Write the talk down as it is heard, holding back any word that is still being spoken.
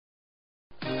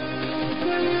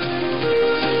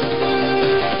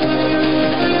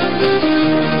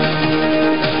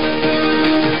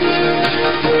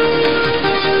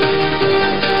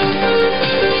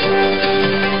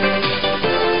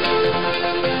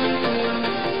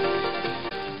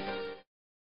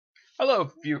Hello,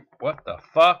 what the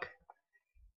fuck?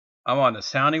 I'm on the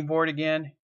sounding board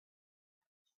again.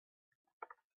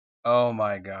 Oh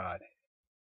my god.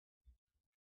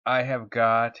 I have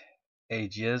got a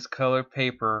jizz color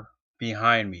paper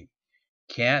behind me.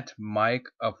 Can't Mike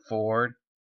afford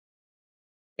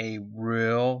a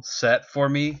real set for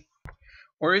me?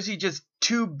 Or is he just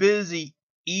too busy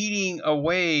eating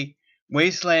away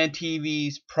Wasteland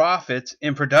TV's profits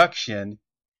in production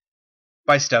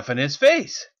by stuffing his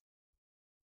face?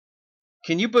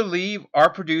 Can you believe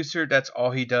our producer, that's all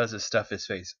he does is stuff his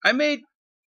face? I made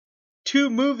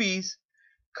 2 movies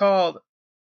called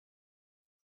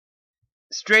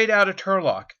Straight Outta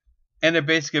Turlock, and they're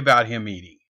basically about him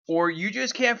eating. Or you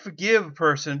just can't forgive a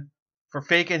person for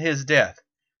faking his death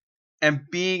and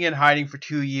being in hiding for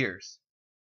 2 years.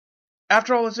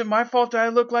 After all, is it my fault that I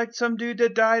look like some dude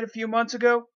that died a few months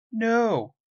ago?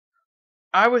 No.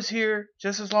 I was here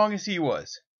just as long as he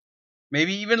was.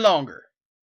 Maybe even longer.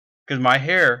 Because my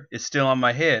hair is still on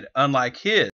my head, unlike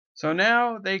his. So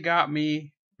now they got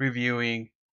me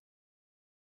reviewing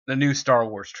the new Star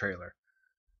Wars trailer.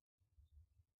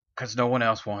 Because no one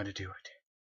else wanted to do it.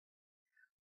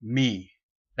 Me,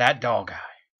 that doll guy.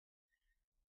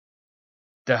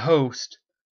 The host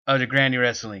of the Granny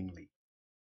Wrestling League.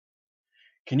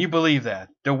 Can you believe that?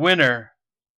 The winner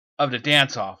of the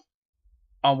dance-off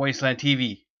on Wasteland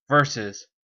TV versus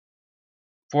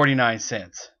 49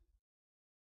 cents.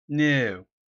 No.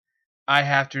 I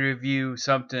have to review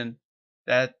something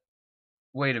that...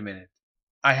 Wait a minute.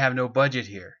 I have no budget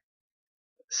here.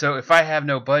 So if I have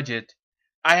no budget,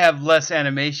 I have less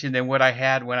animation than what I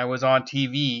had when I was on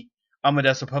TV on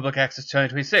Modesto Public Access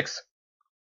 2026.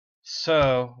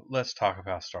 So let's talk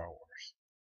about Star Wars.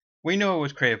 We know it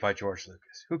was created by George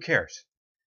Lucas. Who cares?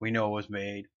 We know it was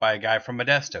made by a guy from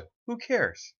Modesto. Who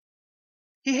cares?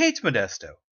 He hates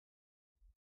Modesto.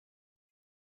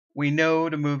 We know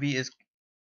the movie is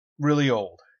really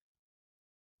old.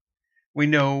 We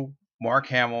know Mark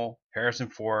Hamill, Harrison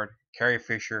Ford, Carrie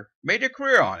Fisher made a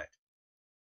career on it.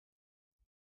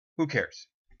 Who cares?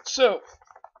 So,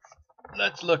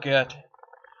 let's look at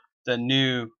the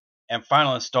new and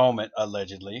final installment,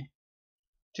 allegedly,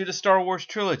 to the Star Wars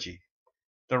trilogy.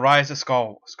 The Rise of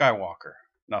Skywalker.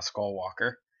 Not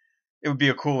Skullwalker. It would be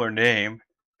a cooler name,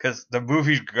 because the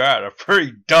movie's got a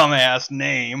pretty dumbass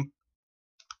name.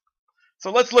 So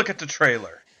let's look at the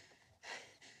trailer.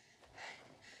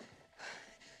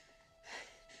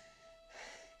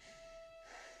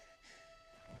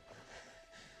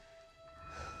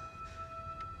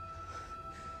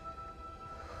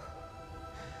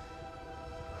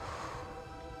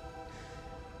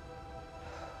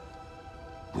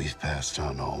 We've passed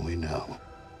on all we know.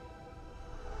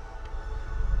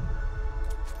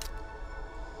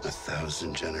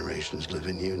 1,000 generations live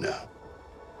in you now.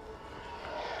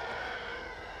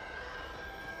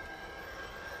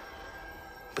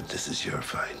 But this is your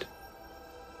fight.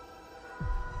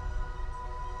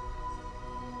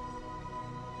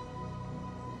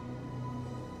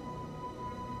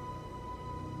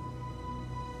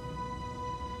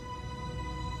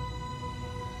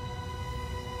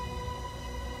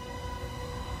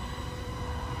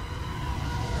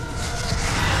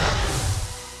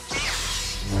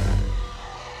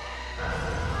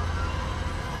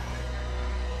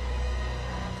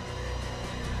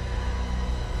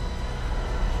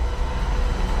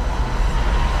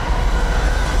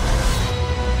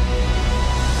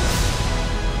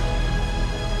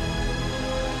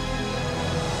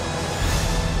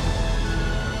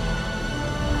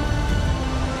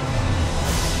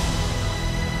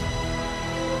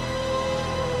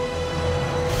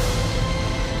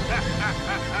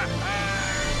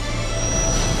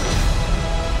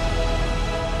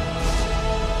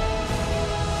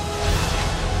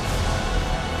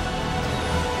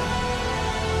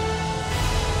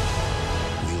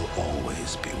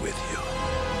 Be with you.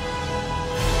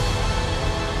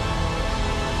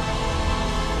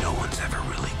 No one's ever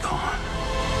really gone.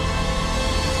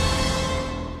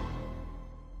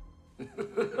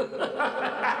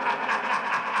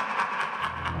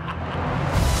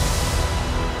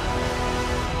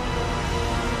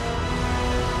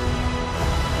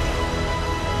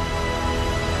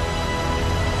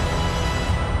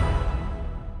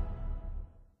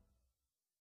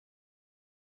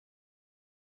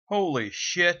 Holy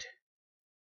shit.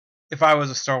 If I was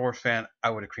a Star Wars fan, I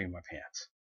would have creamed my pants.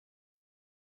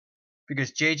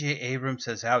 Because J.J. Abrams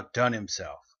has outdone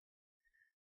himself.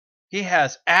 He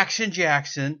has Action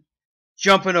Jackson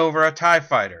jumping over a TIE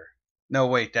fighter. No,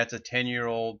 wait, that's a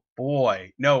 10-year-old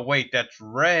boy. No, wait, that's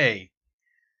Rey.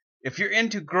 If you're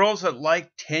into girls that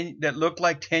look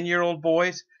like 10-year-old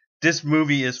boys, this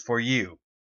movie is for you.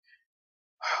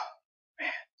 Man,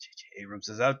 J.J. Abrams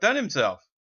has outdone himself.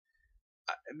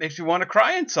 It makes me want to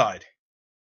cry inside.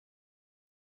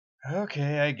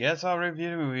 Okay, I guess I'll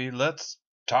review the movie. Let's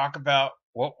talk about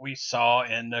what we saw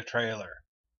in the trailer.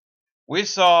 We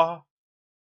saw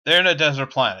they're in a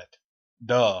desert planet.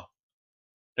 Duh.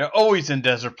 They're always in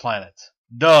desert planets.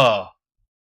 Duh.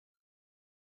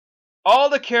 All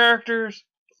the characters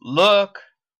look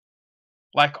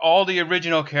like all the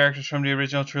original characters from the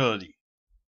original trilogy.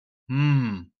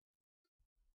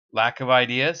 Lack of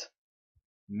ideas?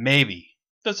 Maybe.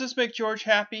 Does this make George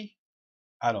happy?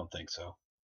 I don't think so.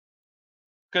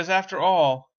 Because after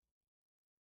all,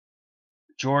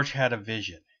 George had a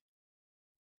vision.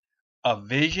 A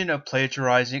vision of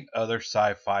plagiarizing other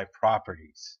sci-fi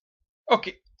properties.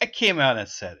 Okay, I came out and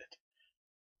said it.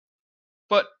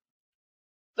 But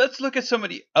let's look at some of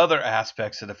the other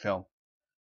aspects of the film.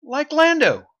 Like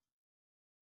Lando.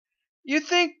 You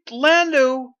think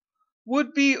Lando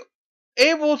would be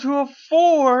able to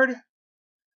afford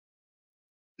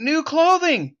new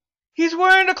clothing? He's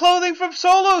wearing the clothing from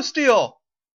Solo still.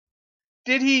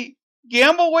 Did he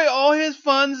gamble away all his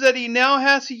funds that he now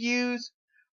has to use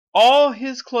all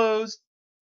his clothes,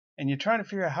 and you're trying to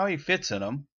figure out how he fits in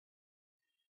them,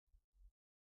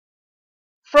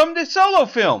 from the Solo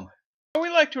film? We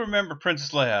like to remember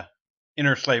Princess Leia in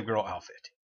her slave girl outfit.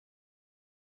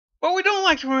 But we don't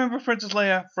like to remember Princess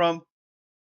Leia from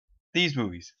these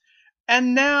movies.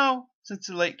 And now, since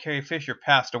the late Carrie Fisher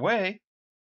passed away,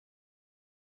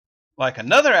 like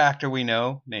another actor we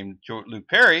know named Luke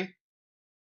Perry,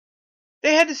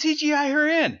 they had to CGI her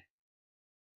in.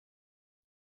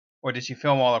 Or did she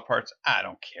film all her parts? I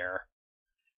don't care.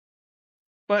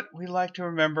 But we like to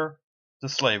remember the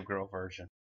slave girl version.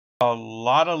 A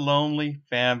lot of lonely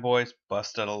fanboys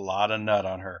busted a lot of nut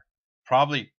on her.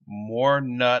 Probably more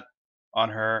nut on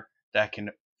her that can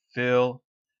fill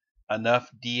enough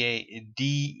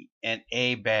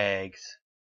DNA bags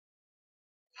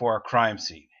for a crime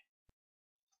scene.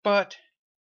 But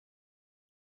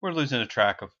we're losing the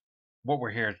track of what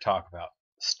we're here to talk about.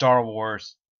 Star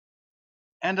Wars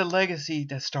and the legacy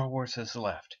that Star Wars has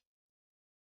left.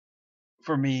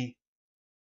 For me,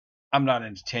 I'm not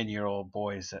into 10-year-old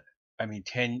boys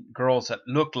 10 girls that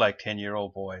look like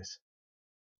 10-year-old boys.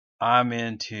 I'm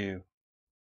into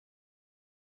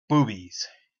boobies.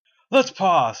 Let's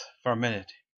pause for a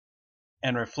minute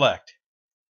and reflect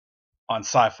on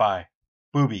sci-fi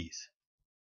boobies.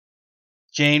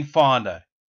 Jane Fonda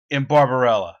in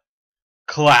Barbarella.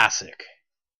 Classic.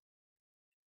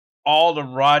 All the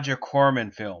Roger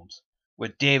Corman films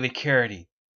with David Carradine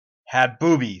had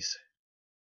boobies.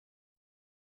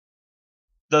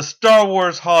 The Star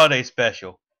Wars Holiday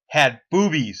Special had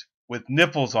boobies with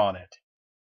nipples on it.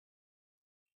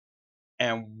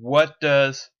 And what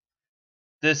does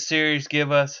this series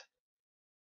give us?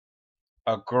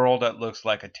 A girl that looks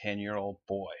like a 10-year-old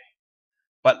boy.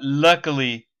 But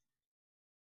luckily,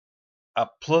 a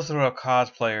plethora of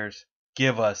cosplayers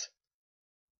give us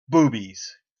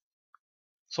boobies.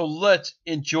 So let's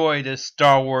enjoy this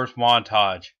Star Wars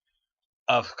montage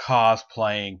of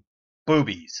cosplaying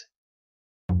boobies.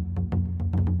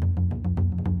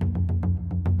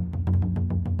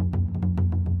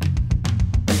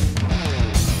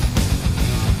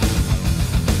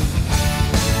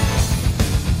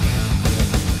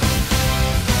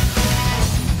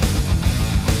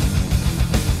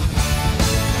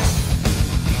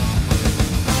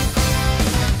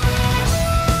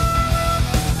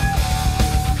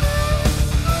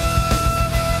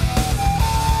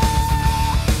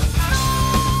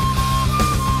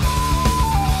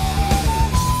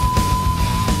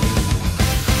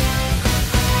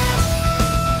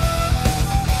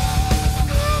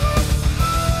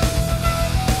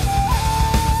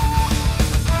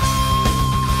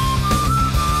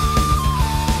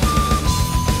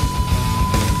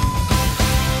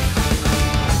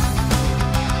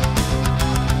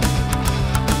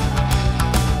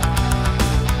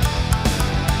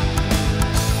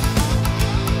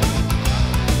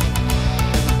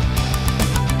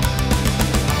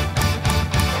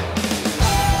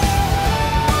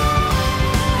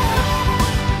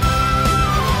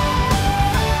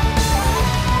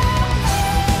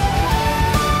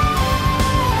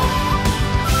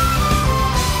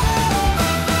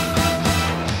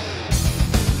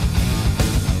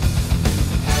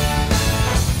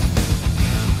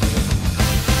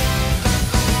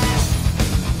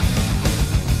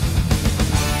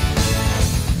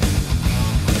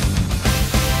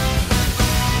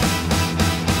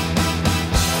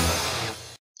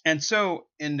 And so,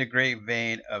 in the great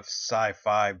vein of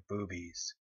sci-fi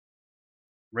boobies,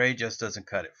 Ray just doesn't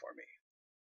cut it for me.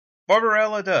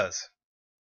 Barbarella does.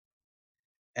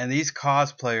 And these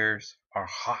cosplayers are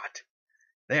hot.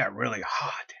 They are really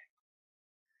hot.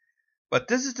 But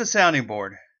this is the sounding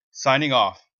board, signing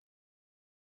off.